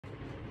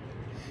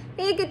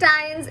Hey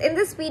Kitayans, in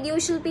this video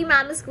Shilpi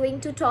Ma'am is going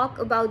to talk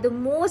about the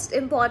most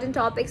important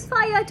topics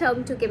for your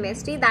term 2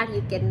 chemistry that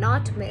you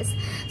cannot miss.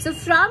 So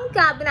from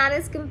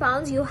carbon-anise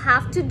compounds you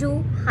have to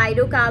do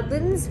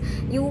hydrocarbons,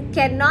 you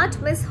cannot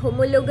miss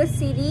homologous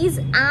series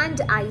and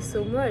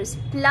isomers.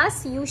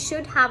 Plus you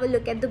should have a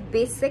look at the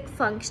basic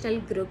functional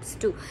groups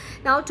too.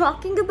 Now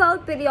talking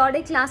about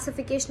periodic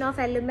classification of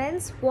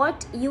elements,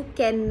 what you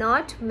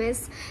cannot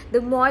miss,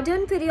 the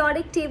modern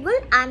periodic table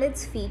and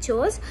its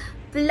features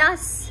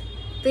plus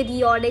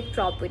periodic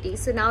properties.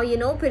 So now you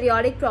know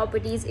periodic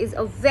properties is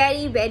a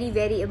very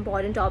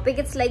important topic.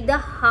 It's like the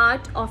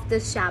heart of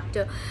this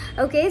chapter.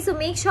 Okay, so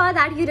make sure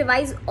that you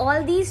revise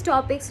all these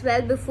topics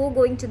well before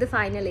going to the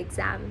final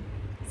exam.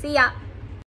 See ya.